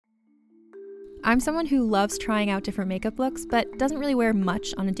I'm someone who loves trying out different makeup looks, but doesn't really wear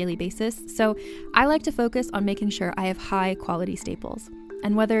much on a daily basis, so I like to focus on making sure I have high quality staples.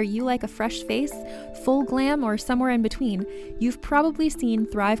 And whether you like a fresh face, full glam, or somewhere in between, you've probably seen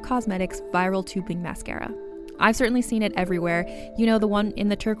Thrive Causemetics Viral Tubing Mascara. I've certainly seen it everywhere. You know, the one in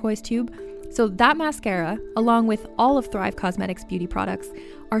the turquoise tube? So that mascara, along with all of Thrive Causemetics beauty products,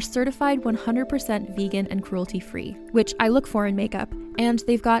 are certified 100% vegan and cruelty-free, which I look for in makeup, and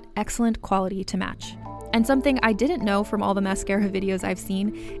they've got excellent quality to match. And something I didn't know from all the mascara videos I've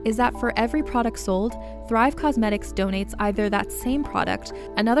seen is that for every product sold, Thrive Causemetics donates either that same product,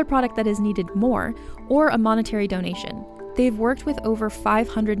 another product that is needed more, or a monetary donation. They've worked with over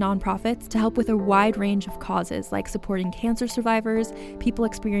 500 nonprofits to help with a wide range of causes like supporting cancer survivors, people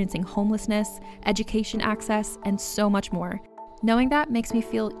experiencing homelessness, education access, and so much more. Knowing that makes me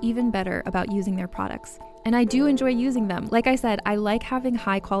feel even better about using their products. And I do enjoy using them. Like I said, I like having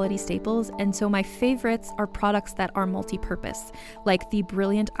high quality staples, and so my favorites are products that are multi-purpose, like the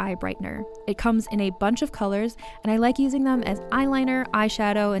Brilliant Eye Brightener. It comes in a bunch of colors, and I like using them as eyeliner,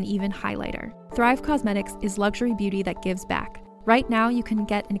 eyeshadow, and even highlighter. Thrive Causemetics is luxury beauty that gives back. Right now, you can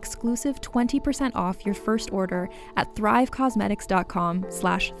get an exclusive 20% off your first order at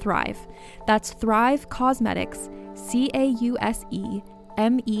thrivecausemetics.com/thrive. That's Thrive Causemetics,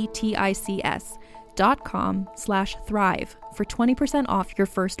 CAUSEMETICS.com/thrive for 20% off your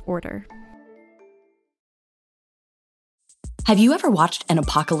first order. Have you ever watched an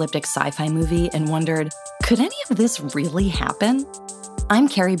apocalyptic sci-fi movie and wondered, could any of this really happen? I'm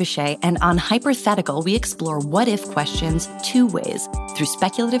Carrie Bechet, and on Hypothetical, we explore what-if questions two ways, through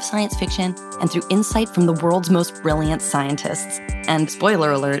speculative science fiction and through insight from the world's most brilliant scientists. And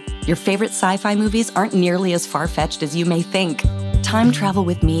spoiler alert, your favorite sci-fi movies aren't nearly as far-fetched as you may think. Time travel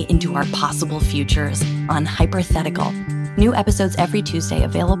with me into our possible futures on Hypothetical. New episodes every Tuesday,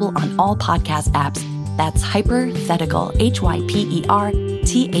 available on all podcast apps. That's Hypothetical,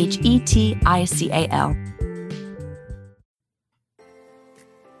 HYPERTHETICAL.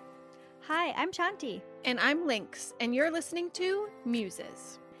 Hi, I'm Shanti. And I'm Lynx, and you're listening to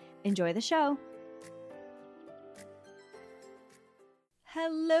Muses. Enjoy the show.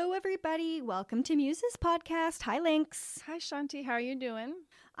 Hello, everybody. Welcome to Muses Podcast. Hi, Lynx. Hi, Shanti. How are you doing?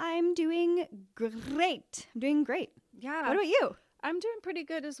 I'm doing great. Yeah. What about you? I'm doing pretty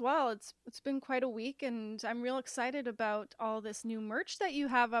good as well. It's been quite a week, and I'm real excited about all this new merch that you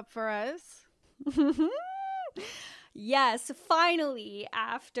have up for us. Yes, finally,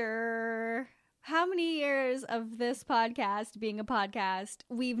 after how many years of this podcast being a podcast,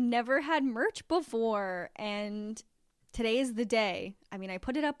 we've never had merch before, and today is the day. I mean, I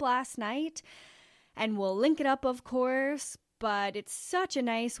put it up last night, and we'll link it up, of course, but it's such a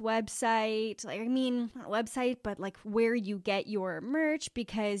nice website. Like, I mean, not website, but like where you get your merch,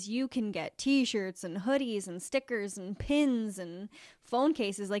 because you can get t-shirts and hoodies and stickers and pins and phone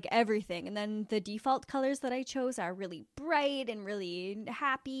cases, like everything. And then the default colors that I chose are really bright and really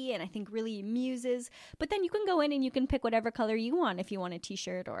happy, and I think really muses. But then you can go in and you can pick whatever color you want if you want a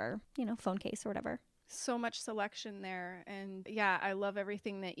t-shirt or, you know, phone case or whatever. So much selection there. And yeah, I love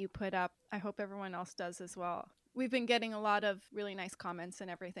everything that you put up. I hope everyone else does as well. We've been getting a lot of really nice comments and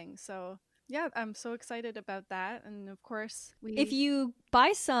everything. So yeah, I'm so excited about that. And of course, if you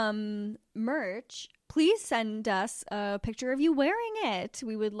buy some merch, please send us a picture of you wearing it.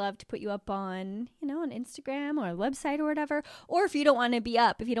 We would love to put you up on, you know, on Instagram or a website or whatever. Or if you don't want to be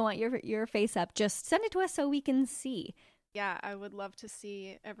up, if you don't want your face up, just send it to us so we can see. Yeah, I would love to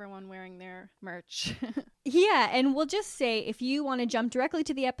see everyone wearing their merch. Yeah, and we'll just say, if you want to jump directly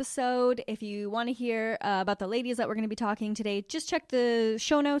to the episode, if you want to hear about the ladies that we're going to be talking today, just check the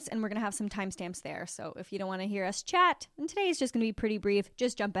show notes, and we're going to have some timestamps there. So if you don't want to hear us chat, and today is just going to be pretty brief,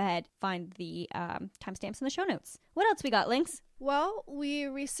 just jump ahead, find the timestamps in the show notes. What else we got, Lynx? Well, we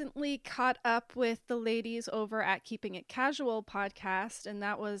recently caught up with the ladies over at Keeping It Casual podcast, and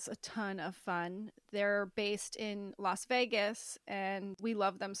that was a ton of fun. They're based in Las Vegas, and we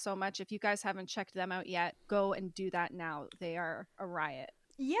love them so much. If you guys haven't checked them out yet, go and do that now. They are a riot.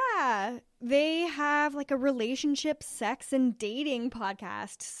 Yeah, they have like a relationship, sex, and dating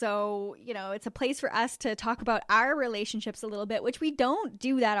podcast. So, you know, it's a place for us to talk about our relationships a little bit, which we don't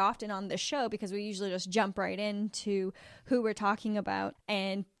do that often on the show because we usually just jump right into who we're talking about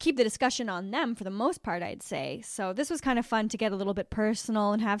and keep the discussion on them for the most part, I'd say. So this was kind of fun to get a little bit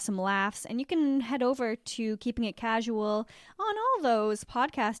personal and have some laughs. And you can head over to Keeping It Casual on all those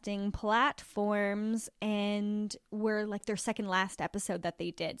podcasting platforms, and we're like their second last episode that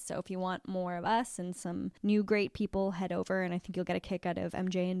they did. So if you want more of us and some new great people, head over, and I think you'll get a kick out of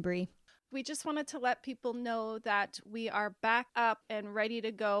MJ and Bree. We just wanted to let people know that we are back up and ready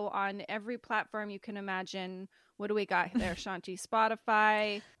to go on every platform you can imagine. What do we got there, Shanti?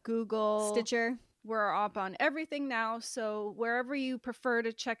 Spotify, Google, Stitcher. We're up on everything now. So wherever you prefer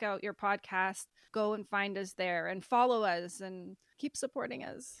to check out your podcast, go and find us there and follow us and keep supporting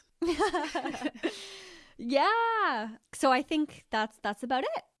us. Yeah. So I think that's about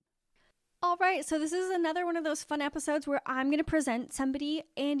it. All right, so this is another one of those fun episodes where I'm going to present somebody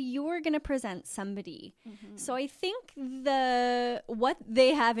and you're going to present somebody. Mm-hmm. So I think what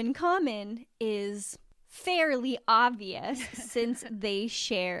they have in common is fairly obvious since they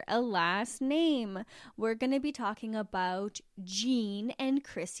share a last name. We're going to be talking about Jean and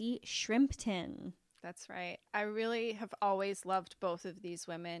Chrissy Shrimpton. That's right. I really have always loved both of these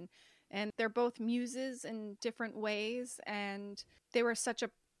women, and they're both muses in different ways, and they were such a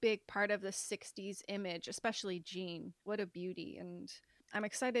big part of the 60s image, especially Jean. What a beauty. And I'm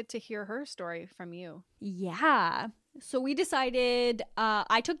excited to hear her story from you. Yeah. So we decided,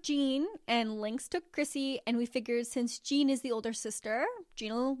 I took Jean and Lynx took Chrissy, and we figured since Jean is the older sister,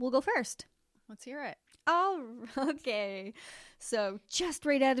 Jean will go first. Let's hear it. Oh, okay. So just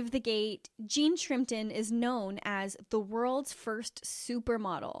right out of the gate, Jean Shrimpton is known as the world's first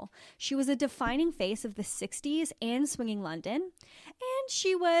supermodel. She was a defining face of the 60s and swinging London, and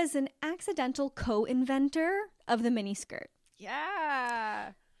she was an accidental co-inventor of the miniskirt.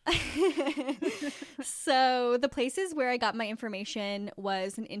 Yeah. So the places where I got my information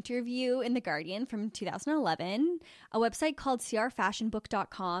was an interview in The Guardian from 2011, a website called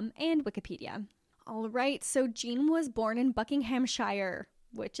crfashionbook.com, and Wikipedia. All right, so Jean was born in Buckinghamshire,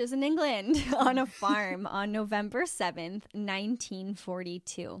 which is in England, on a farm on November 7th,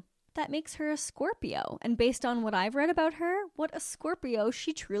 1942. That makes her a Scorpio, and based on what I've read about her, what a Scorpio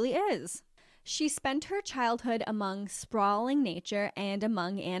she truly is. She spent her childhood among sprawling nature and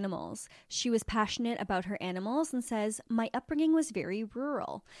among animals. She was passionate about her animals and says, "My upbringing was very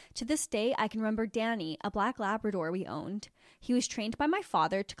rural. To this day, I can remember Danny, a black Labrador we owned. He was trained by my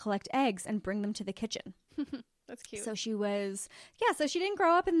father to collect eggs and bring them to the kitchen." That's cute. So she didn't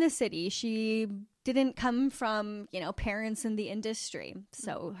grow up in the city. She didn't come from, parents in the industry.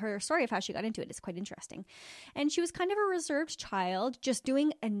 So her story of how she got into it is quite interesting. And she was kind of a reserved child, just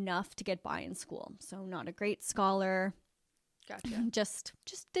doing enough to get by in school. So not a great scholar. Gotcha. Just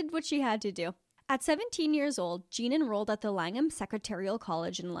did what she had to do. At 17 years old, Jean enrolled at the Langham Secretarial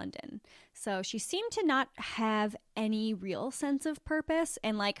College in London. So she seemed to not have any real sense of purpose,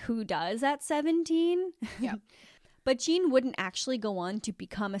 and who does at 17? Yeah. But Jean wouldn't actually go on to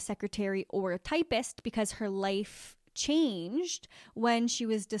become a secretary or a typist because her life changed when she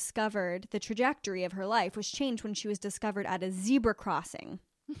was discovered. The trajectory of her life was changed when she was discovered at a zebra crossing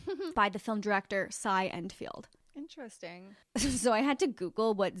by the film director Cy Endfield. Interesting. So I had to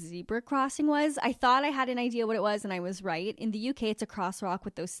Google what zebra crossing was. I thought I had an idea what it was, and I was right. In the UK, it's a crosswalk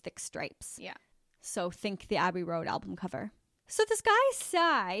with those thick stripes. Yeah. So think the Abbey Road album cover. So this guy,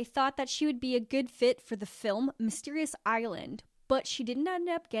 Cy, thought that she would be a good fit for the film Mysterious Island, but she didn't end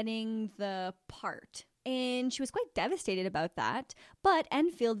up getting the part. And she was quite devastated about that. But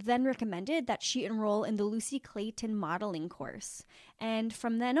Enfield then recommended that she enroll in the Lucy Clayton modeling course. And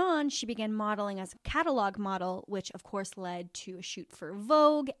from then on, she began modeling as a catalog model, which of course led to a shoot for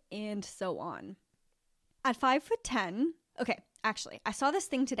Vogue and so on. At 5'10", okay, actually, I saw this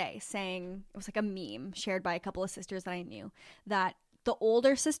thing today saying, it was like a meme shared by a couple of sisters that I knew, that the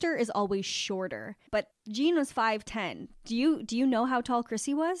older sister is always shorter. But Jean was 5'10". Do you know how tall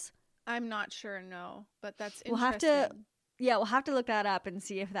Chrissy was? I'm not sure, no, but that's interesting. We'll have to look that up and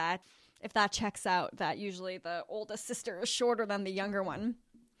see if that checks out, that usually the oldest sister is shorter than the younger one.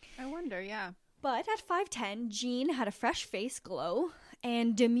 I wonder, yeah. But at 5'10", Jean had a fresh face glow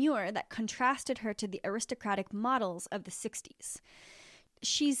and demure that contrasted her to the aristocratic models of the 60s.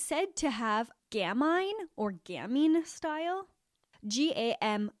 She's said to have gamine or gamine style.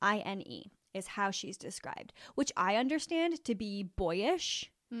 Gamine is how she's described, which I understand to be boyish.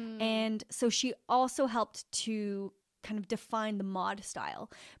 And so she also helped to kind of define the mod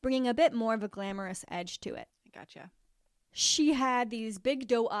style, bringing a bit more of a glamorous edge to it. I gotcha. She had these big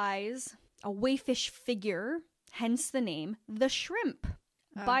doe eyes, a waifish figure, hence the name, the Shrimp.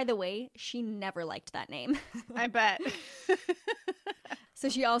 By the way, she never liked that name. I bet. So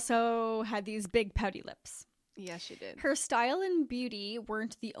she also had these big pouty lips. Yeah, she did. Her style and beauty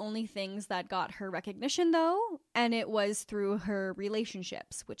weren't the only things that got her recognition, though, and it was through her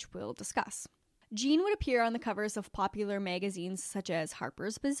relationships, which we'll discuss. Jean would appear on the covers of popular magazines such as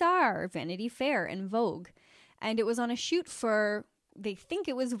Harper's Bazaar, Vanity Fair, and Vogue. And it was on a shoot for, they think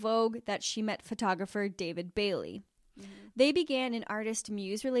it was Vogue, that she met photographer David Bailey. They began an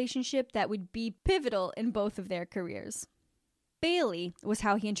artist-muse relationship that would be pivotal in both of their careers. Bailey was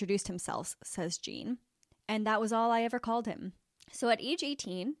how he introduced himself, says Jean, and that was all I ever called him. So at age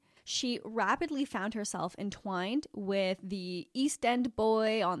 18, she rapidly found herself entwined with the East End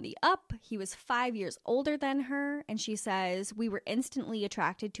boy on the up. He was 5 years older than her, and she says, we were instantly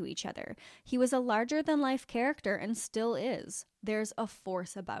attracted to each other. He was a larger-than-life character and still is. There's a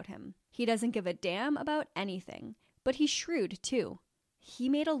force about him. He doesn't give a damn about anything, but he's shrewd, too. He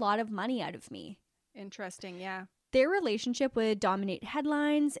made a lot of money out of me. Interesting, yeah. Their relationship would dominate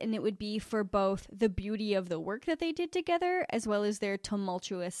headlines, and it would be for both the beauty of the work that they did together as well as their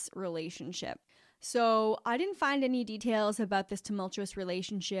tumultuous relationship. So I didn't find any details about this tumultuous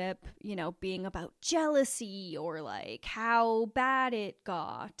relationship, you know, being about jealousy or like how bad it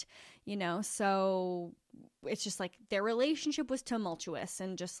got, you know, so it's just like their relationship was tumultuous,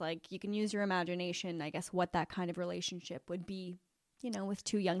 and just like you can use your imagination, I guess, what that kind of relationship would be, you know, with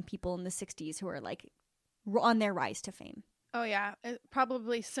two young people in the 60s who are like on their rise to fame. Oh, yeah.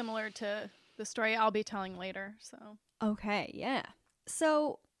 Probably similar to the story I'll be telling later. So Okay, yeah.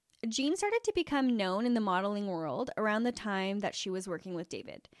 So Jean started to become known in the modeling world around the time that she was working with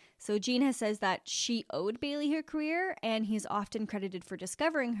David. So Jean says that she owed Bailey her career, and he's often credited for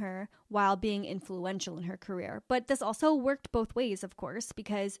discovering her while being influential in her career. But this also worked both ways, of course,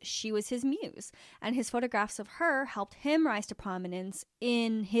 because she was his muse, and his photographs of her helped him rise to prominence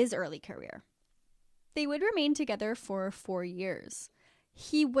in his early career. They would remain together for 4 years.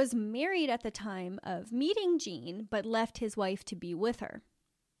 He was married at the time of meeting Jean, but left his wife to be with her.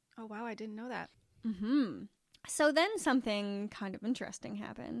 Oh, wow, I didn't know that. So then something kind of interesting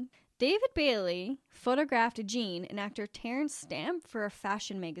happened. David Bailey photographed Jean and actor Terence Stamp for a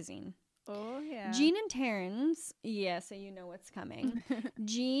fashion magazine. Oh, yeah. Jean and Terence, yeah, so you know what's coming.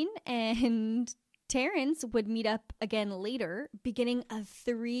 Jean and Terence would meet up again later, beginning a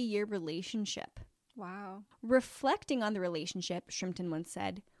 3-year relationship. Wow. Reflecting on the relationship, Shrimpton once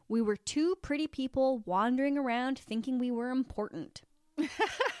said, we were two pretty people wandering around thinking we were important.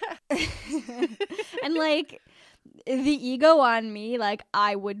 And like the ego on me, like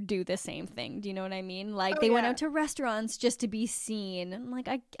I would do the same thing. Do you know what I mean? Like they went out to restaurants just to be seen. And like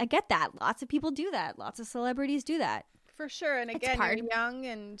I get that. Lots of people do that. Lots of celebrities do that. For sure. And again, you're young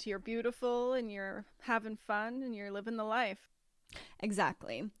and you're beautiful and you're having fun and you're living the life.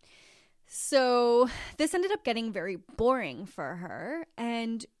 Exactly. So this ended up getting very boring for her.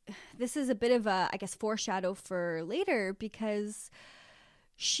 And this is a bit of a, I guess, foreshadow for later, because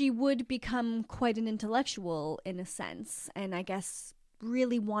she would become quite an intellectual in a sense. And I guess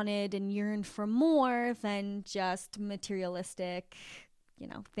really wanted and yearned for more than just materialistic, you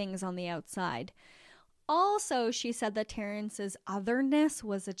know, things on the outside. Also, she said that Terence's otherness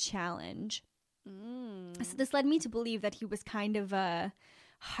was a challenge. So this led me to believe that he was kind of a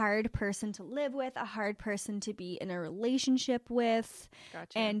hard person to live with, a hard person to be in a relationship with.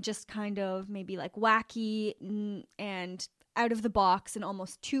 Gotcha. And just kind of maybe like wacky and out of the box, and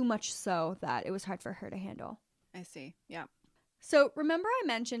almost too much so that it was hard for her to handle. I see. Yeah. So remember I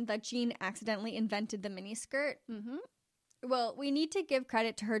mentioned that Jean accidentally invented the miniskirt? Well, we need to give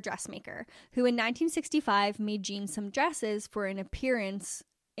credit to her dressmaker, who in 1965 made Jean some dresses for an appearance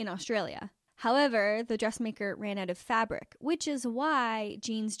in Australia. However, the dressmaker ran out of fabric, which is why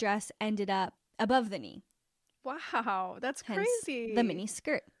Jean's dress ended up above the knee. Wow, that's Hence crazy. The mini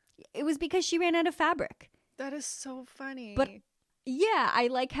skirt. It was because she ran out of fabric. That is so funny. But yeah, I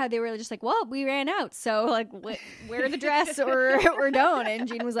like how they were just like, well, we ran out, so like wear the dress or don't. And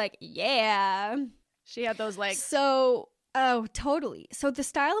Jean was like, yeah. She had those legs. So, oh, totally. So the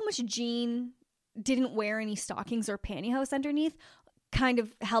style in which Jean didn't wear any stockings or pantyhose underneath kind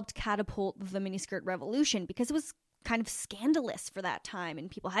of helped catapult the miniskirt revolution, because it was kind of scandalous for that time and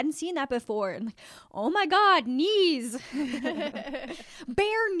people hadn't seen that before. And like, oh my God, knees.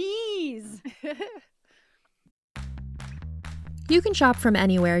 Bare knees. You can shop from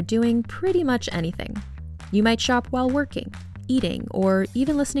anywhere doing pretty much anything. You might shop while working, eating, or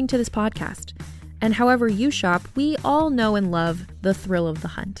even listening to this podcast. And however you shop, we all know and love the thrill of the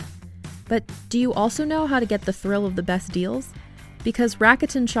hunt. But do you also know how to get the thrill of the best deals? Because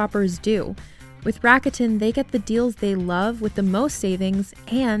Rakuten shoppers do. With Rakuten, they get the deals they love with the most savings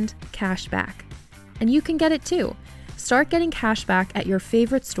and cash back. And you can get it too. Start getting cash back at your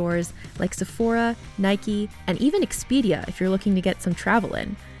favorite stores like Sephora, Nike, and even Expedia if you're looking to get some travel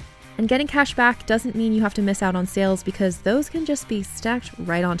in. And getting cash back doesn't mean you have to miss out on sales, because those can just be stacked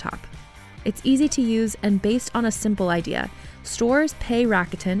right on top. It's easy to use and based on a simple idea. Stores pay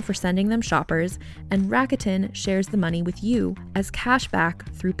Rakuten for sending them shoppers, and Rakuten shares the money with you as cash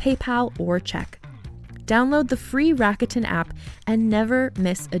back through PayPal or check. Download the free Rakuten app and never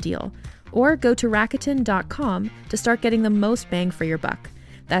miss a deal. Or go to Rakuten.com to start getting the most bang for your buck.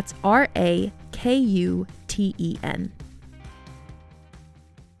 That's Rakuten.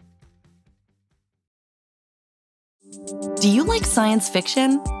 Do you like science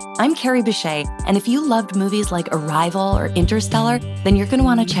fiction? I'm Carrie Bechet, and if you loved movies like Arrival or Interstellar, then you're going to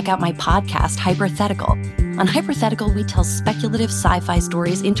want to check out my podcast, Hypothetical. On Hypothetical, we tell speculative sci-fi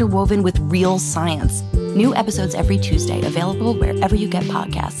stories interwoven with real science. New episodes every Tuesday, available wherever you get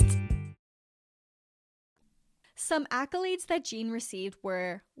podcasts. Some accolades that Jean received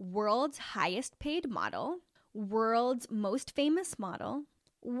were world's highest paid model, world's most famous model,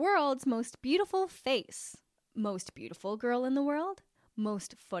 world's most beautiful face, most beautiful girl in the world,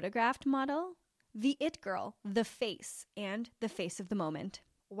 most photographed model, the it girl, the face, and the face of the moment.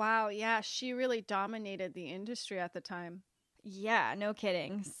 Wow, yeah, she really dominated the industry at the time. Yeah, no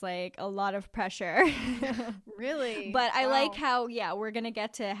kidding. It's like a lot of pressure. Really? But I Wow. like how, yeah, we're going to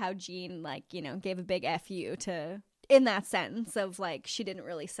get to how Jean, like, you know, gave a big F you to, in that sense of like, she didn't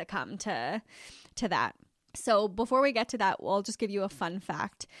really succumb to that. So before we get to that, I'll just give you a fun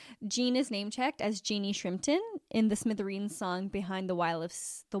fact. Jean is name-checked as Jeannie Shrimpton in the Smithereens song Behind the Wall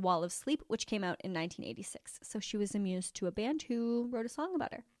of Sleep, which came out in 1986. So she was a muse to a band who wrote a song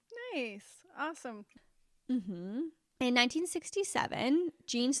about her. Nice. Awesome. Mm-hmm. In 1967,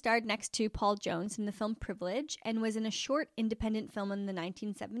 Jean starred next to Paul Jones in the film Privilege and was in a short independent film in the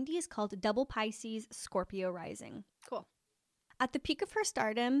 1970s called Double Pisces, Scorpio Rising. Cool. At the peak of her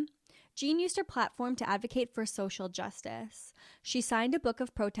stardom, Jean used her platform to advocate for social justice. She signed a book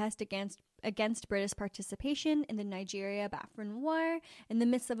of protest against British participation in the Nigeria-Biafran War in the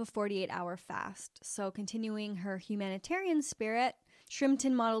midst of a 48-hour fast. So continuing her humanitarian spirit,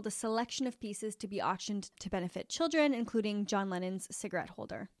 Shrimpton modeled a selection of pieces to be auctioned to benefit children, including John Lennon's cigarette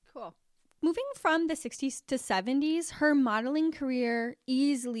holder. Cool. Moving from the 60s to 70s, her modeling career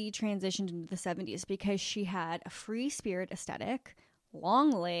easily transitioned into the 70s because she had a free spirit aesthetic,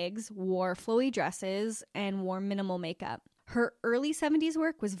 long legs, wore flowy dresses, and wore minimal makeup. Her early 70s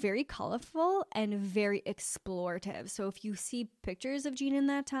work was very colorful and very explorative. So if you see pictures of Jean in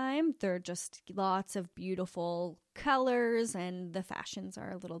that time, they're just lots of beautiful colors, and the fashions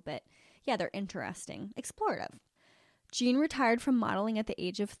are a little bit, yeah, they're interesting, explorative. Jean retired from modeling at the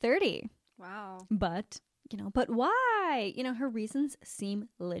age of 30. Wow. But why? Her reasons seem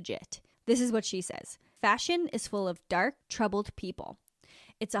legit. This is what she says. Fashion is full of dark, troubled people.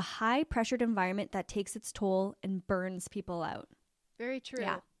 It's a high-pressured environment that takes its toll and burns people out. Very true.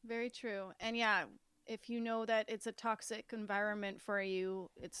 Yeah. Very true. And yeah, if you know that it's a toxic environment for you,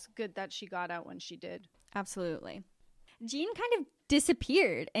 it's good that she got out when she did. Absolutely. Jean kind of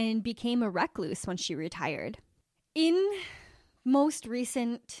disappeared and became a recluse when she retired. In most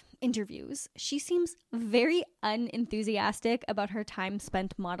recent interviews, she seems very unenthusiastic about her time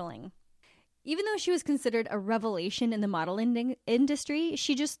spent modeling. Even though she was considered a revelation in the modeling industry,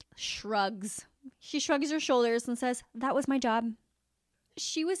 she just shrugs. She shrugs her shoulders and says, "That was my job."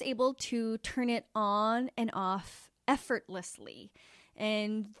 She was able to turn it on and off effortlessly.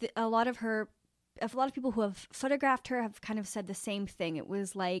 And a lot of people who have photographed her have kind of said the same thing. It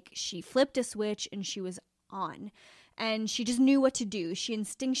was like she flipped a switch and she was on. And she just knew what to do. She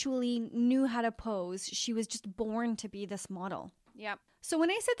instinctually knew how to pose. She was just born to be this model. Yep. So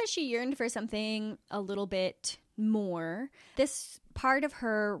when I said that she yearned for something a little bit more, this part of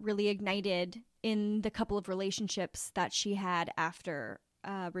her really ignited in the couple of relationships that she had after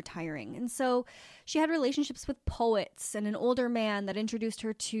retiring. And so she had relationships with poets and an older man that introduced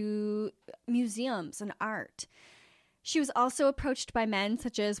her to museums and art. She was also approached by men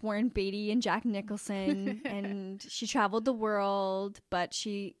such as Warren Beatty and Jack Nicholson, and she traveled the world, but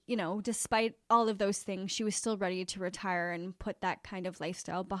she, despite all of those things, she was still ready to retire and put that kind of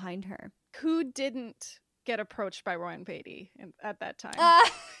lifestyle behind her. Who didn't get approached by Warren Beatty at that time?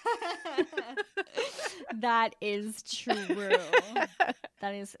 That is true.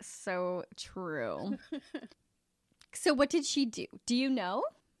 That is so true. So what did she do? Do you know?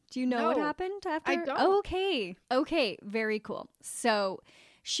 Do you know what happened after? I don't. Oh, okay. Very cool. So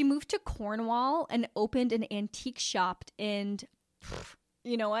she moved to Cornwall and opened an antique shop in,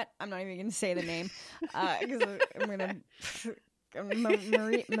 you know what? I'm not even going to say the name because I'm going to,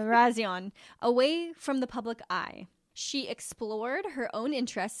 Marazion, away from the public eye. She explored her own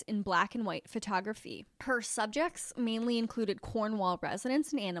interests in black and white photography. Her subjects mainly included Cornwall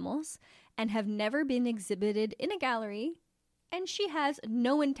residents and animals and have never been exhibited in a gallery, and she has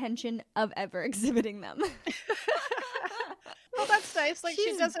no intention of ever exhibiting them. Well, that's nice. Like,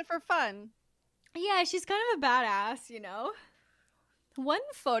 she does it for fun. Yeah, she's kind of a badass, One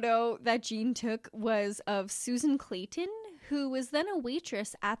photo that Jean took was of Susan Clayton, who was then a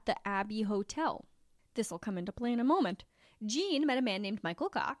waitress at the Abbey Hotel. This will come into play in a moment. Jean met a man named Michael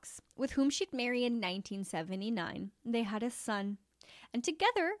Cox, with whom she'd marry in 1979. They had a son. And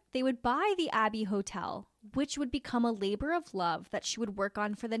together, they would buy the Abbey Hotel, which would become a labor of love that she would work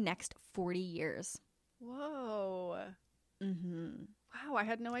on for the next 40 years. Whoa. Mm-hmm. Wow, I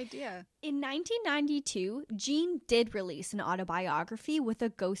had no idea. In 1992, Jean did release an autobiography with a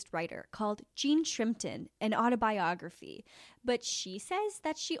ghostwriter called Jean Shrimpton, an autobiography. But she says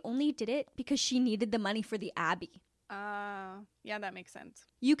that she only did it because she needed the money for the Abbey. Yeah, that makes sense.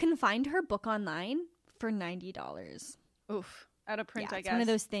 You can find her book online for $90. Oof. Out of print, yeah, I guess. It's one of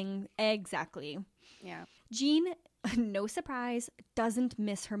those things. Exactly. Yeah. Jean, no surprise, doesn't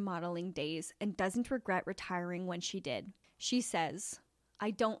miss her modeling days and doesn't regret retiring when she did. She says, "I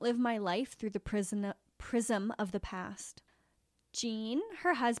don't live my life through the prism of the past." Jean,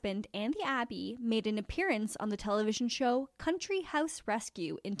 her husband, and the Abbey made an appearance on the television show Country House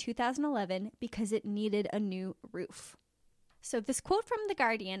Rescue in 2011 because it needed a new roof. So this quote from the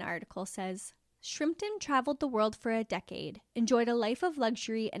Guardian article says, "Shrimpton traveled the world for a decade, enjoyed a life of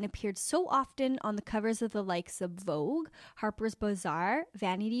luxury, and appeared so often on the covers of the likes of Vogue, Harper's Bazaar,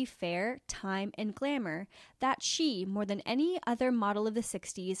 Vanity Fair, Time, and Glamour that she, more than any other model of the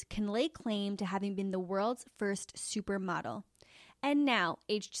 60s, can lay claim to having been the world's first supermodel. And now,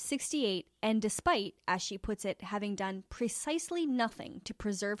 aged 68, and despite, as she puts it, having done precisely nothing to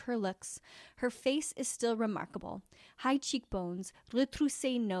preserve her looks, her face is still remarkable. High cheekbones,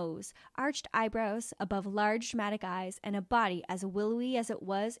 retroussé nose, arched eyebrows above large dramatic eyes, and a body as willowy as it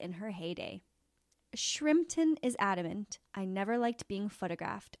was in her heyday." Shrimpton is adamant, "I never liked being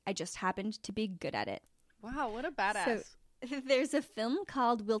photographed. I just happened to be good at it." Wow, what a badass. There's a film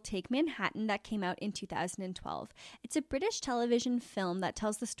called We'll Take Manhattan that came out in 2012. It's a British television film that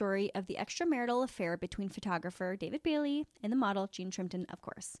tells the story of the extramarital affair between photographer David Bailey and the model Jean Shrimpton, of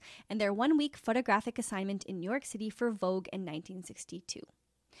course, and their one-week photographic assignment in New York City for Vogue in 1962.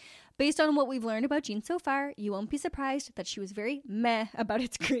 Based on what we've learned about Jean so far, you won't be surprised that she was very meh about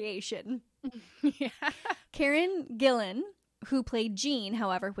its creation. Yeah. Karen Gillan, who played Jean,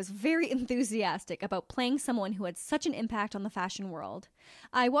 however, was very enthusiastic about playing someone who had such an impact on the fashion world.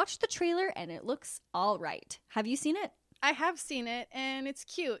 I watched the trailer and it looks all right. Have you seen it? I have seen it, and it's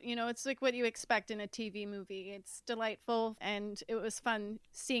cute. You know, it's like what you expect in a TV movie. It's delightful, and it was fun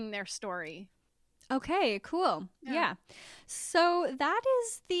seeing their story. Okay, cool. Yeah. So that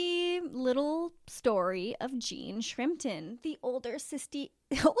is the little story of Jean Shrimpton, the older sister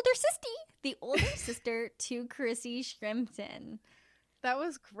to Chrissy Shrimpton. That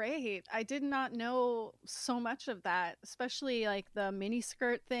was great. I did not know so much of that, especially like the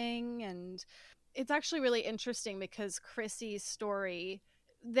miniskirt thing. And it's actually really interesting because Chrissy's story,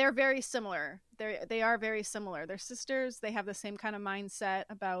 they're very similar. They are very similar. They're sisters. They have the same kind of mindset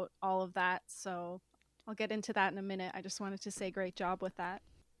about all of that. So I'll get into that in a minute. I just wanted to say great job with that.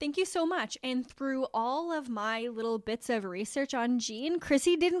 Thank you so much. And through all of my little bits of research on Jean,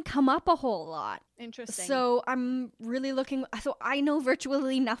 Chrissy didn't come up a whole lot. Interesting. So I'm really so I know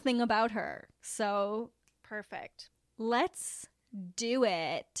virtually nothing about her. So perfect. Let's do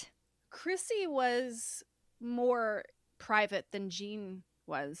it. Chrissy was more private than Jean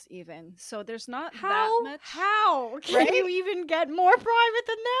was even. So there's not that much. How can you even get more private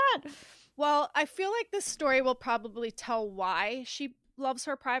than that? Well, I feel like this story will probably tell why she loves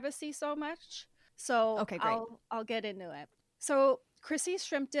her privacy so much. So okay, great. I'll get into it. So Chrissy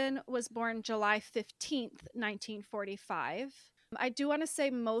Shrimpton was born July 15th, 1945. I do want to say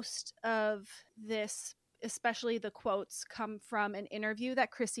most of this, especially the quotes, come from an interview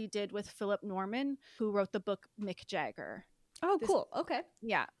that Chrissy did with Philip Norman, who wrote the book Mick Jagger. Oh, cool. Okay.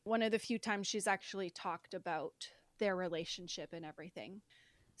 Yeah. One of the few times she's actually talked about their relationship and everything.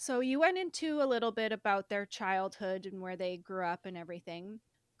 So you went into a little bit about their childhood and where they grew up and everything.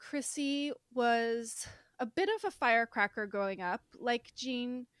 Chrissy was a bit of a firecracker growing up. Like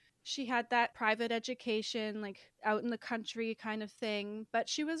Jean, she had that private education, like out in the country kind of thing. But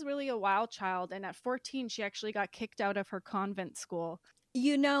she was really a wild child. And at 14, she actually got kicked out of her convent school.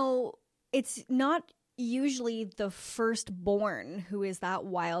 You know, it's not usually the firstborn who is that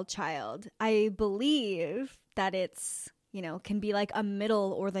wild child. I believe that it's, can be like a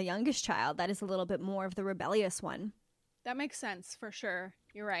middle or the youngest child that is a little bit more of the rebellious one. That makes sense for sure.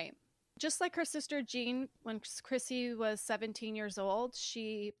 You're right. Just like her sister Jean, when Chrissy was 17 years old,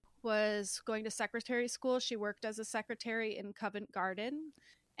 she was going to secretary school. She worked as a secretary in Covent Garden.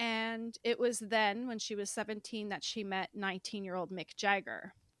 And it was then, when she was 17, that she met 19-year-old Mick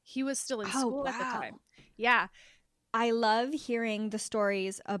Jagger. He was still in school at the time. Yeah. I love hearing the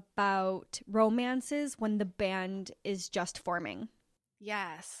stories about romances when the band is just forming.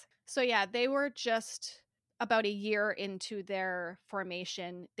 Yes. So yeah, they were just about a year into their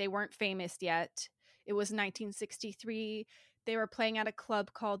formation. They weren't famous yet. It was 1963. They were playing at a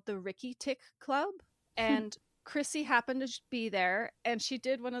club called the Ricky Tick Club, and Chrissy happened to be there, and she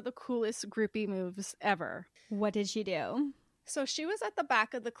did one of the coolest groupie moves ever. What did she do? So she was at the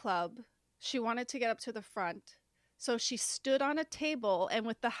back of the club. She wanted to get up to the front. So she stood on a table and,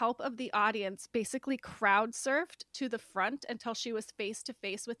 with the help of the audience, basically crowd surfed to the front until she was face to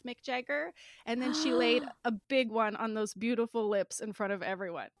face with Mick Jagger. And then she laid a big one on those beautiful lips in front of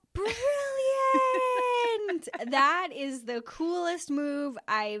everyone. Brilliant! That is the coolest move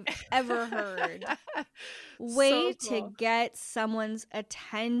I've ever heard. Way So cool. to get someone's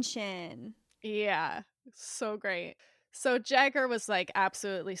attention. Yeah, so great. So Jagger was like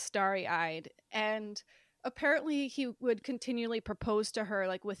absolutely starry-eyed, and apparently he would continually propose to her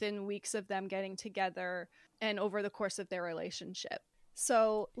like within weeks of them getting together and over the course of their relationship.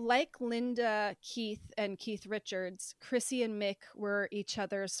 So like Linda Keith and Keith Richards, Chrissy and Mick were each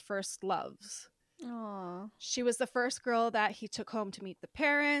other's first loves. Aww. She was the first girl that he took home to meet the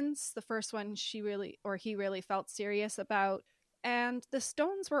parents, the first one he really felt serious about. And the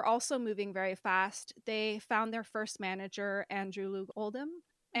Stones were also moving very fast. They found their first manager, Andrew Loog Oldham,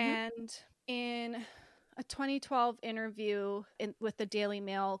 and in a 2012 interview with the Daily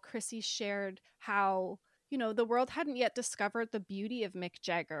Mail, Chrissy shared how, the world hadn't yet discovered the beauty of Mick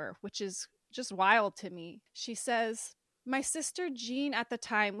Jagger, which is just wild to me. She says, "My sister Jean at the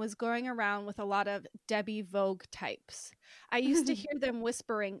time was going around with a lot of Debbie Vogue types. I used to hear them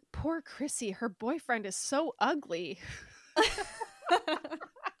whispering, 'Poor Chrissy, her boyfriend is so ugly.'"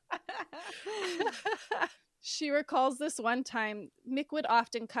 She recalls this one time, Mick would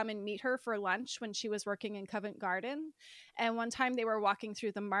often come and meet her for lunch when she was working in Covent Garden. And one time they were walking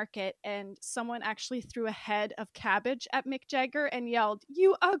through the market and someone actually threw a head of cabbage at Mick Jagger and yelled,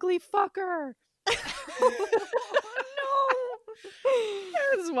 "You ugly fucker!"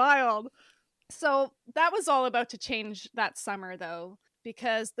 It was wild. So that was all about to change that summer, though,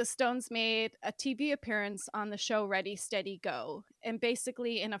 because the Stones made a TV appearance on the show Ready, Steady, Go. And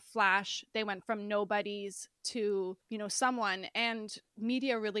basically, in a flash, they went from nobodies to, someone, and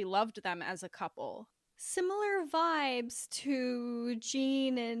media really loved them as a couple. Similar vibes to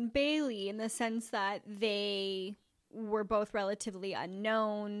Jean and Bailey in the sense that they were both relatively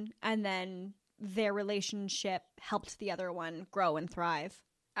unknown, and then their relationship helped the other one grow and thrive.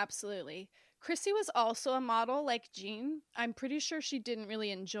 Absolutely. Chrissy was also a model like Jean. I'm pretty sure she didn't really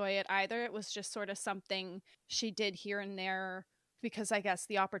enjoy it either. It was just sort of something she did here and there because I guess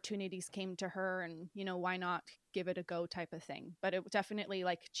the opportunities came to her and, why not give it a go type of thing. But it definitely,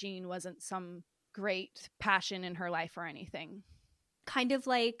 like Jean, wasn't some great passion in her life or anything. Kind of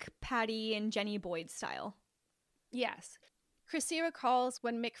like Patty and Jenny Boyd style. Yes. Chrissy recalls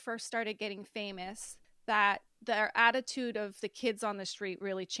when Mick first started getting famous that their attitude of the kids on the street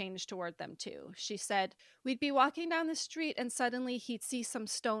really changed toward them too. She said, "We'd be walking down the street and suddenly he'd see some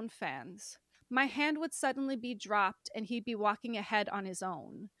Stone fans. My hand would suddenly be dropped and he'd be walking ahead on his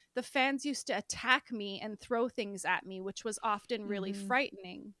own. The fans used to attack me and throw things at me, which was often really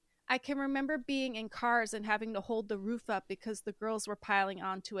frightening. I can remember being in cars and having to hold the roof up because the girls were piling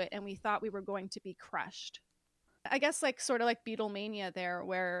onto it and we thought we were going to be crushed." I guess sort of like Beatlemania there,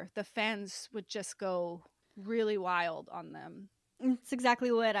 where the fans would just go really wild on them. It's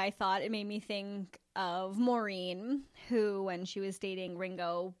exactly what I thought. It made me think of Maureen, who, when she was dating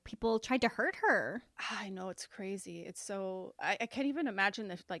Ringo, people tried to hurt her. I know, it's crazy. It's so... I can't even imagine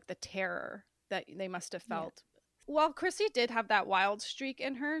the terror that they must have felt. While Chrissy did have that wild streak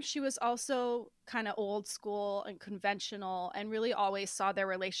in her, she was also kind of old school and conventional and really always saw their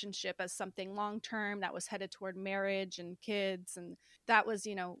relationship as something long-term that was headed toward marriage and kids. And that was,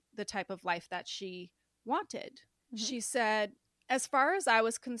 the type of life that she wanted. She said, "As far as I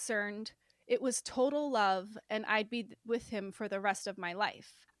was concerned, it was total love and I'd be with him for the rest of my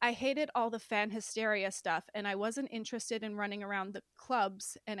life. I hated all the fan hysteria stuff and I wasn't interested in running around the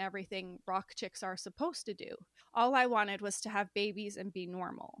clubs and everything rock chicks are supposed to do. All I wanted was to have babies and be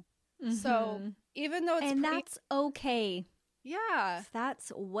normal." So even though it's that's okay. Yeah. That's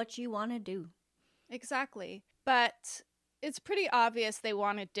what you want to do. Exactly. But it's pretty obvious they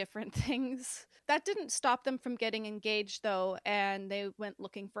wanted different things. That didn't stop them from getting engaged, though, and they went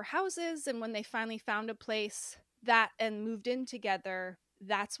looking for houses, and when they finally found a place and moved in together,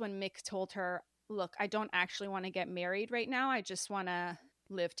 that's when Mick told her, "Look, I don't actually want to get married right now. I just want to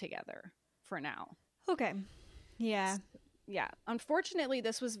live together for now." Okay. Yeah. Yeah. Unfortunately,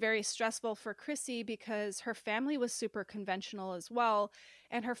 this was very stressful for Chrissy because her family was super conventional as well.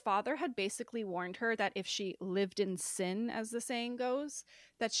 And her father had basically warned her that if she lived in sin, as the saying goes,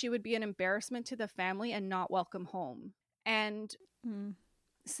 that she would be an embarrassment to the family and not welcome home. And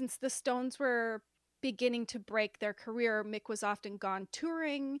since the Stones were beginning to break their career, Mick was often gone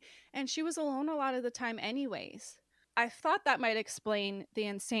touring, and she was alone a lot of the time anyways. I thought that might explain the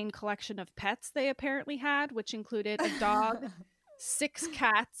insane collection of pets they apparently had, which included a dog, 6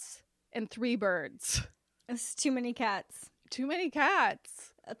 cats, and 3 birds. It's too many cats. Too many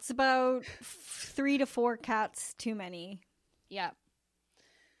cats. That's about 3 to 4 cats too many. Yeah.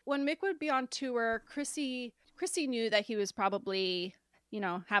 When Mick would be on tour, Chrissy knew that he was probably,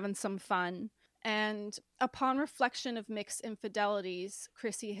 having some fun. And upon reflection of Mick's infidelities,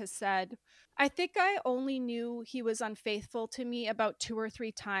 Chrissy has said, I think I only knew he was unfaithful to me about 2 or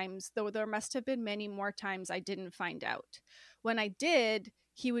 3 times, though there must have been many more times I didn't find out. When I did,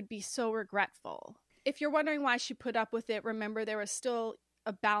 he would be so regretful. If you're wondering why she put up with it, remember there was still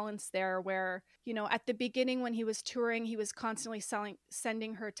a balance there where, at the beginning when he was touring, he was constantly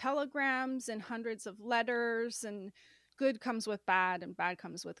sending her telegrams and hundreds of letters, and good comes with bad and bad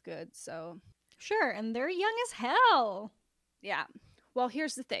comes with good. So sure, and they're young as hell. Yeah. Well,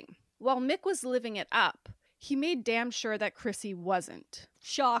 here's the thing. While Mick was living it up, he made damn sure that Chrissy wasn't.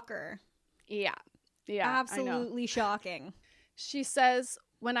 Shocker. Yeah. Yeah. Absolutely shocking. She says,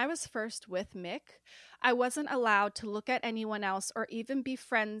 when I was first with Mick, I wasn't allowed to look at anyone else or even be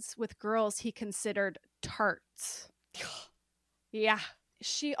friends with girls he considered tarts. Yeah.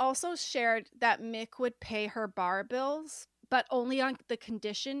 She also shared that Mick would pay her bar bills, but only on the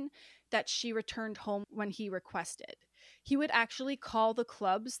condition that she returned home when he requested. He would actually call the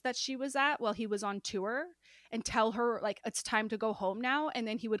clubs that she was at while he was on tour and tell her, it's time to go home now. And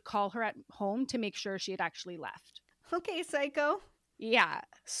then he would call her at home to make sure she had actually left. Okay, psycho. Yeah,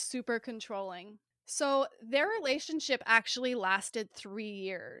 super controlling. So their relationship actually lasted 3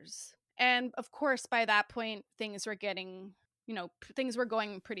 years. And of course, by that point, things were getting, things were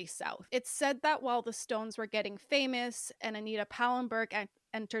going pretty south. It's said that while the Stones were getting famous and Anita Pallenberg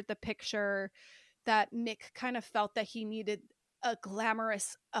entered the picture, that Mick kind of felt that he needed a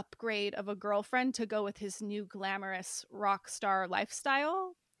glamorous upgrade of a girlfriend to go with his new glamorous rock star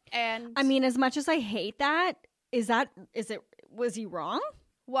lifestyle. And I mean, as much as I hate that, was he wrong?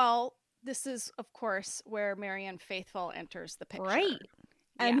 Well, this is, of course, where Marianne Faithfull enters the picture. Right.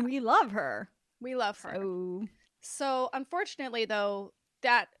 And we love her. We love her. So unfortunately, though,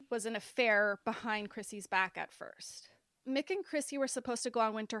 that was an affair behind Chrissy's back at first. Mick and Chrissy were supposed to go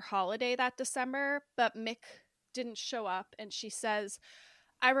on winter holiday that December, but Mick didn't show up, and she says,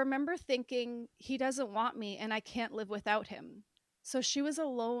 I remember thinking, he doesn't want me and I can't live without him. So she was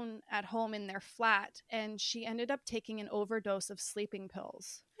alone at home in their flat, and she ended up taking an overdose of sleeping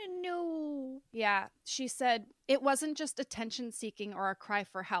pills. No. Yeah, she said, it wasn't just attention seeking or a cry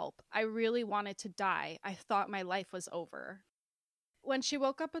for help. I really wanted to die. I thought my life was over. When she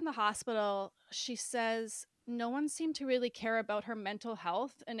woke up in the hospital, she says no one seemed to really care about her mental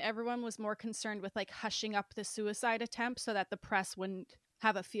health, and everyone was more concerned with hushing up the suicide attempt so that the press wouldn't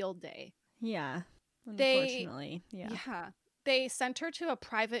have a field day. Yeah, unfortunately. Yeah. They sent her to a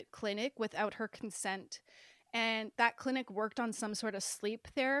private clinic without her consent, and that clinic worked on some sort of sleep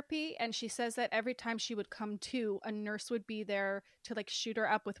therapy, and she says that every time she would come to, a nurse would be there to shoot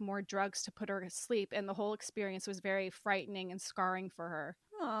her up with more drugs to put her to sleep, and the whole experience was very frightening and scarring for her.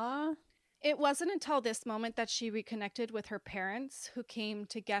 Aww. It wasn't until this moment that she reconnected with her parents, who came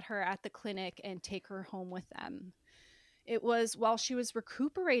to get her at the clinic and take her home with them. It was while she was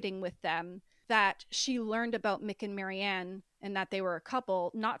recuperating with them that she learned about Mick and Marianne and that they were a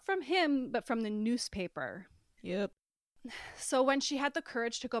couple, not from him, but from the newspaper. Yep. So when she had the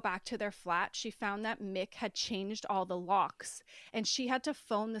courage to go back to their flat, she found that Mick had changed all the locks, and she had to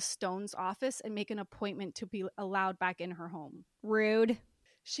phone the Stones office and make an appointment to be allowed back in her home. Rude.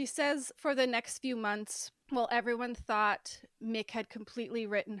 She says for the next few months, while everyone thought Mick had completely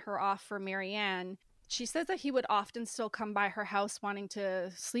written her off for Marianne, she says that he would often still come by her house wanting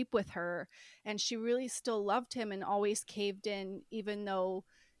to sleep with her, and she really still loved him and always caved in, even though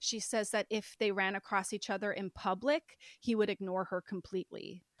she says that if they ran across each other in public, he would ignore her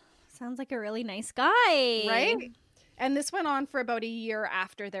completely. Sounds like a really nice guy. Right? And this went on for about a year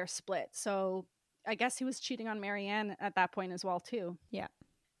after their split, so I guess he was cheating on Marianne at that point as well, too. Yeah.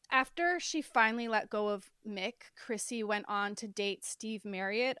 After she finally let go of Mick, Chrissy went on to date Steve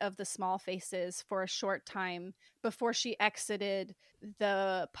Marriott of the Small Faces for a short time before she exited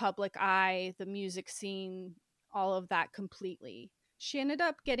the public eye, the music scene, all of that completely. She ended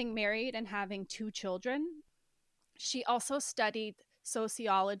up getting married and having 2 children. She also studied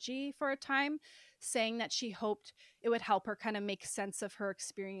sociology for a time, saying that she hoped it would help her kind of make sense of her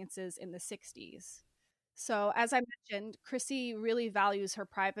experiences in the 60s. So, as I mentioned, Chrissy really values her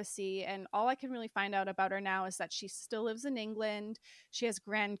privacy, and all I can really find out about her now is that she still lives in England. She has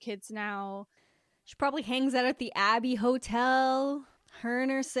grandkids now. She probably hangs out at the Abbey Hotel. Her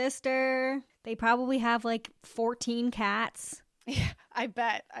and her sister. They probably have like 14 cats. Yeah, I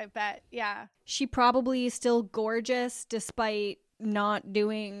bet. Yeah. She probably is still gorgeous despite not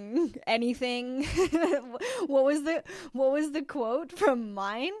doing anything. What was the quote from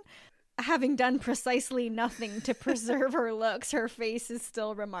Mine? Having done precisely nothing to preserve her looks, her face is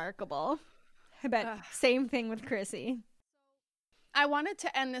still remarkable. I bet same thing with Chrissy. I wanted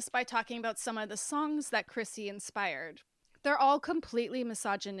to end this by talking about some of the songs that Chrissy inspired. They're all completely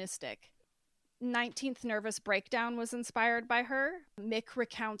misogynistic. 19th Nervous Breakdown was inspired by her. Mick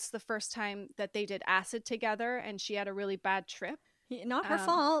recounts the first time that they did acid together and she had a really bad trip. Not her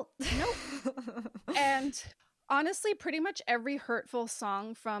fault. Nope. And honestly, pretty much every hurtful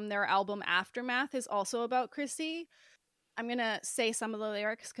song from their album Aftermath is also about Chrissy. I'm going to say some of the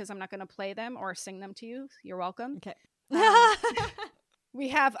lyrics because I'm not going to play them or sing them to you. You're welcome. Okay. We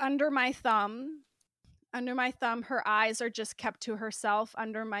have Under My Thumb. Under my thumb, her eyes are just kept to herself.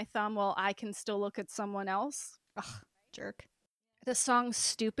 Under my thumb, well, I can still look at someone else. Ugh, jerk. The song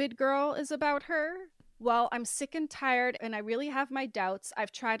Stupid Girl is about her. Well, I'm sick and tired, and I really have my doubts.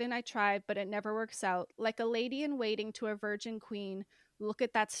 I've tried and I tried, but it never works out. Like a lady in waiting to a virgin queen, look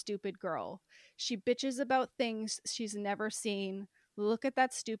at that stupid girl. She bitches about things she's never seen. Look at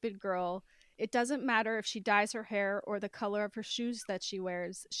that stupid girl. It doesn't matter if she dyes her hair or the color of her shoes that she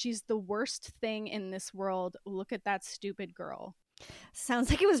wears. She's the worst thing in this world. Look at that stupid girl. Sounds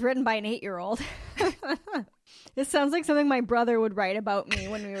like it was written by an 8-year-old. It sounds like something my brother would write about me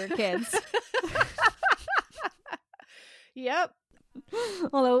when we were kids. Yep.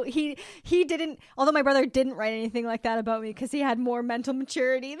 Although my brother didn't write anything like that about me because he had more mental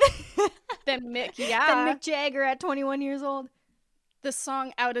maturity than Mick, yeah. than Mick Jagger at 21 years old. The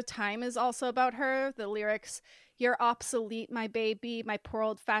song Out of Time is also about her. The lyrics, "You're obsolete, my baby, my poor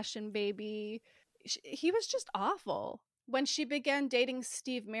old-fashioned baby." He was just awful. When she began dating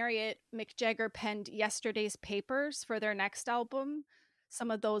Steve Marriott, Mick Jagger penned Yesterday's Papers for their next album.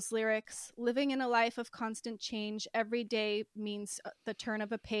 Some of those lyrics, "Living in a life of constant change, every day means the turn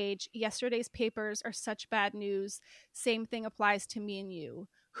of a page. Yesterday's papers are such bad news. Same thing applies to me and you.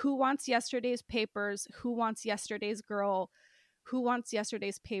 Who wants yesterday's papers? Who wants yesterday's girl? Who wants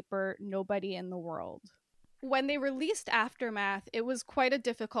yesterday's paper? Nobody in the world." When they released Aftermath, it was quite a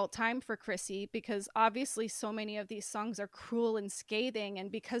difficult time for Chrissy because obviously so many of these songs are cruel and scathing,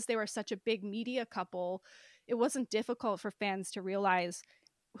 and because they were such a big media couple, it wasn't difficult for fans to realize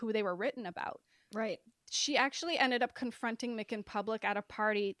who they were written about. Right. She actually ended up confronting Mick in public at a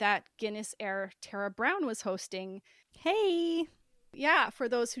party that Guinness heir Tara Brown was hosting. Hey! Yeah, for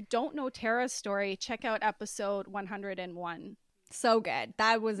those who don't know Tara's story, check out episode 101. So good.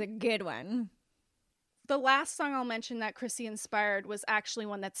 That was a good one. The last song I'll mention that Chrissy inspired was actually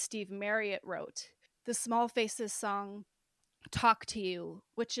one that Steve Marriott wrote. The Small Faces song, Talk to You,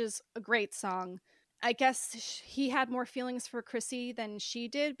 which is a great song. I guess he had more feelings for Chrissy than she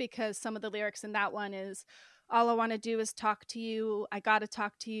did because some of the lyrics in that one is, "All I want to do is talk to you. I got to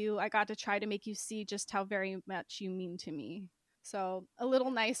talk to you. I got to try to make you see just how very much you mean to me." So a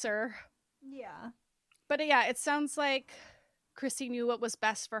little nicer. Yeah. But yeah, it sounds like Chrissy knew what was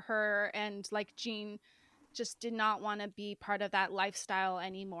best for her, and like Jean, just did not want to be part of that lifestyle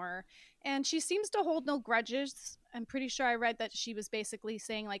anymore. And she seems to hold no grudges. I'm pretty sure I read that she was basically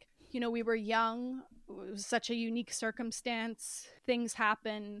saying, like, we were young. It was such a unique circumstance. Things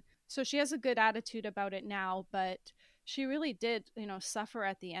happen. So she has a good attitude about it now, but she really did, suffer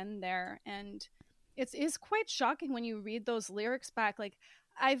at the end there. And it is quite shocking when you read those lyrics back. Like,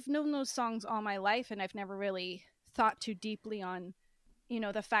 I've known those songs all my life, and I've never really thought too deeply on,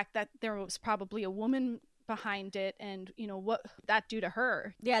 the fact that there was probably a woman behind it and, what that do to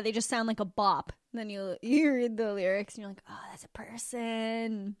her. Yeah, they just sound like a bop. Then you read the lyrics and you're like, oh, that's a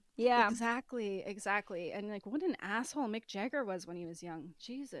person. Yeah. Exactly. And like, what an asshole Mick Jagger was when he was young.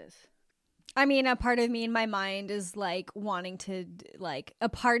 Jesus. I mean, a part of me in my mind is like wanting to, like, a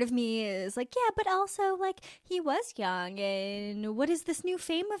part of me is like, yeah, but also like he was young and what is this new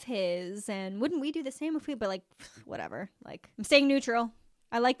fame of his? And wouldn't we do the same if we, but like, whatever. Like, I'm staying neutral.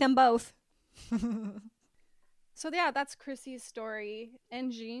 I like them both. So yeah, that's Chrissy's story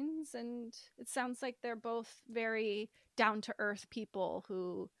and Jean's, and it sounds like they're both very down-to-earth people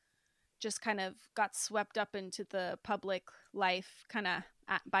who just kind of got swept up into the public life kind of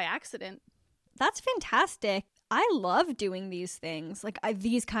by accident. That's fantastic. I love doing these things, like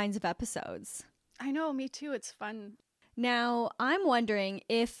these kinds of episodes. I know, me too. It's fun. Now, I'm wondering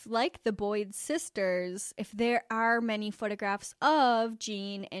if, like the Boyd sisters, if there are many photographs of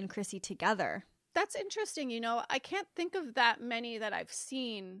Jean and Chrissy together. That's interesting. You know, I can't think of that many that I've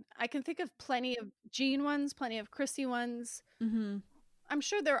seen. I can think of plenty of Jean ones, plenty of Chrissy ones. Mm-hmm. I'm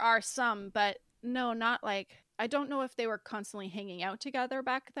sure there are some, but no, not like, I don't know if they were constantly hanging out together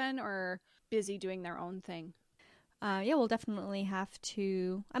back then or busy doing their own thing. Yeah, we'll definitely have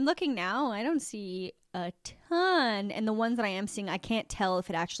to. I'm looking now. I don't see a ton. And the ones that I am seeing, I can't tell if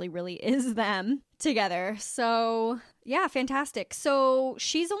it actually really is them together. So, yeah, fantastic. So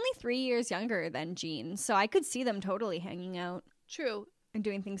she's only 3 years younger than Jean. So I could see them totally hanging out. True. And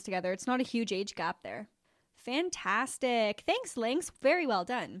doing things together. It's not a huge age gap there. Fantastic. Thanks, Lynx. Very well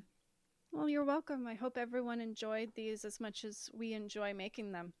done. Well, you're welcome. I hope everyone enjoyed these as much as we enjoy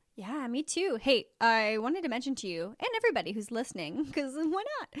making them. Yeah, me too. Hey, I wanted to mention to you and everybody who's listening, because why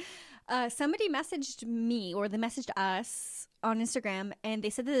not? Somebody messaged me, or they messaged us on Instagram, and they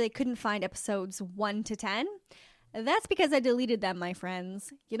said that they couldn't find episodes 1 to 10. That's because I deleted them, my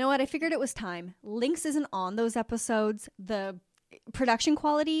friends. You know what? I figured it was time. Lynx isn't on those episodes. The production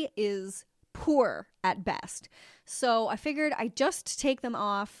quality is poor at best. So I figured I'd just take them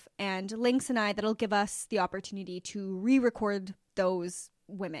off, and Lynx and I, that'll give us the opportunity to re-record those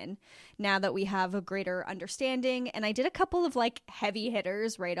women now that we have a greater understanding. And I did a couple of like heavy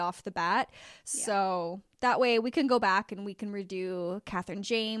hitters right off the bat. Yeah. So that way we can go back and we can redo Catherine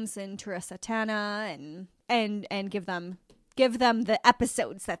James and Teresa Tana and give them the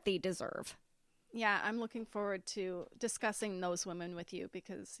episodes that they deserve. Yeah, I'm looking forward to discussing those women with you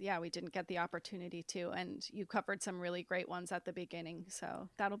because, yeah, we didn't get the opportunity to. And you covered some really great ones at the beginning. So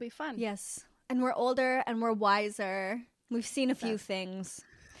that'll be fun. Yes. And we're older and we're wiser. We've seen a few things.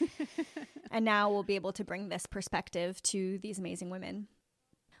 And now we'll be able to bring this perspective to these amazing women.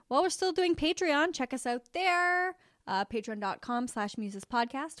 While we're still doing Patreon, check us out there.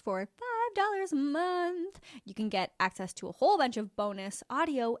 Patreon.com/musespodcast for $5 a month. You can get access to a whole bunch of bonus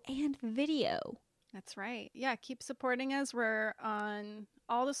audio and video. That's right. Yeah, keep supporting us. We're on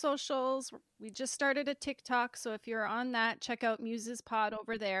all the socials. We just started a TikTok, so if you're on that, check out Muses Pod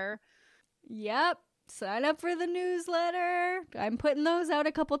over there. Yep. Sign up for the newsletter. I'm putting those out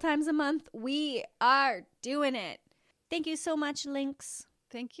a couple times a month. We are doing it. Thank you so much, Lynx.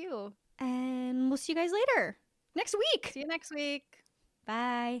 Thank you. And we'll see you guys later. Next week. See you next week.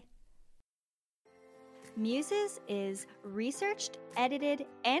 Bye. Muses is researched, edited,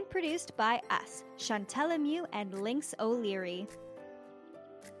 and produced by us, Chantelle Lemieux and Lynx O'Leary.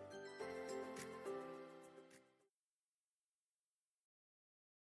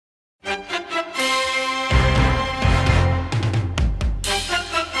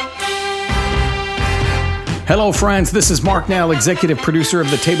 Hello, friends. This is Mark Nell, executive producer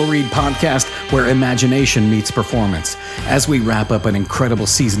of the Table Read podcast, where imagination meets performance. As we wrap up an incredible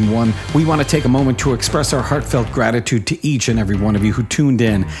season 1, we want to take a moment to express our heartfelt gratitude to each and every one of you who tuned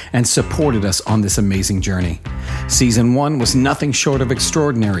in and supported us on this amazing journey. Season 1 was nothing short of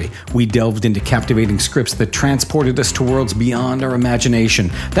extraordinary. We delved into captivating scripts that transported us to worlds beyond our imagination,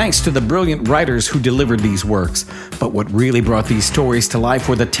 thanks to the brilliant writers who delivered these works. But what really brought these stories to life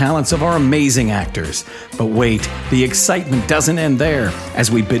were the talents of our amazing actors. But wait, the excitement doesn't end there. As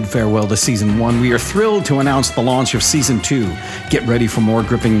we bid farewell to Season 1, we are thrilled to announce the launch of Season 2. Get ready for more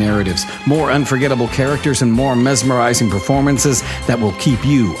gripping narratives, more unforgettable characters, and more mesmerizing performances that will keep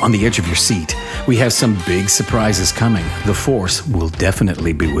you on the edge of your seat. We have some big surprises coming. The Force will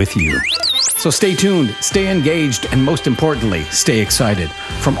definitely be with you. So stay tuned, stay engaged, and most importantly, stay excited.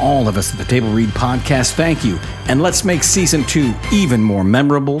 From all of us at the Table Read podcast, thank you, and let's make Season 2 even more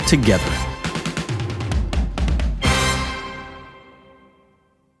memorable together.